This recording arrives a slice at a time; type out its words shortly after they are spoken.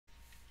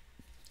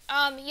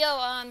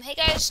Hey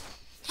guys,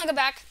 welcome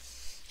back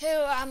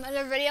to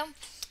another video.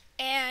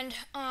 And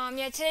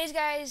yeah, today's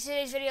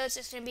video is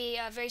just gonna be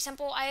very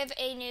simple. I have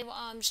a new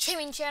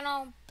streaming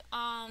channel.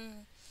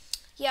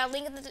 Yeah,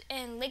 link in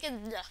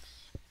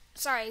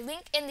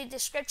the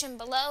description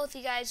below if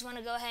you guys want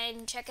to go ahead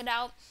and check it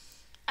out.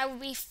 I will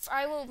be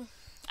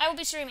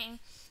streaming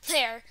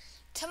there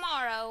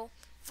tomorrow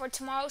for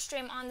tomorrow's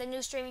stream on the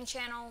new streaming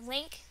channel.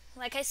 Link,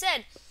 like I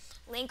said,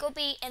 link will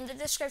be in the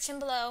description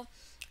below.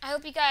 I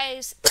hope you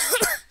guys,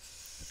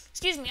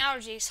 excuse me,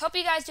 allergies. Hope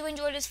you guys do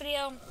enjoy this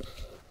video.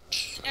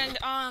 And,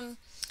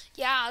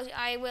 yeah,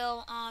 I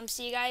will,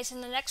 see you guys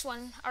in the next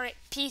one. Alright,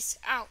 peace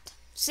out.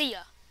 See ya.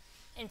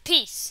 And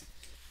peace.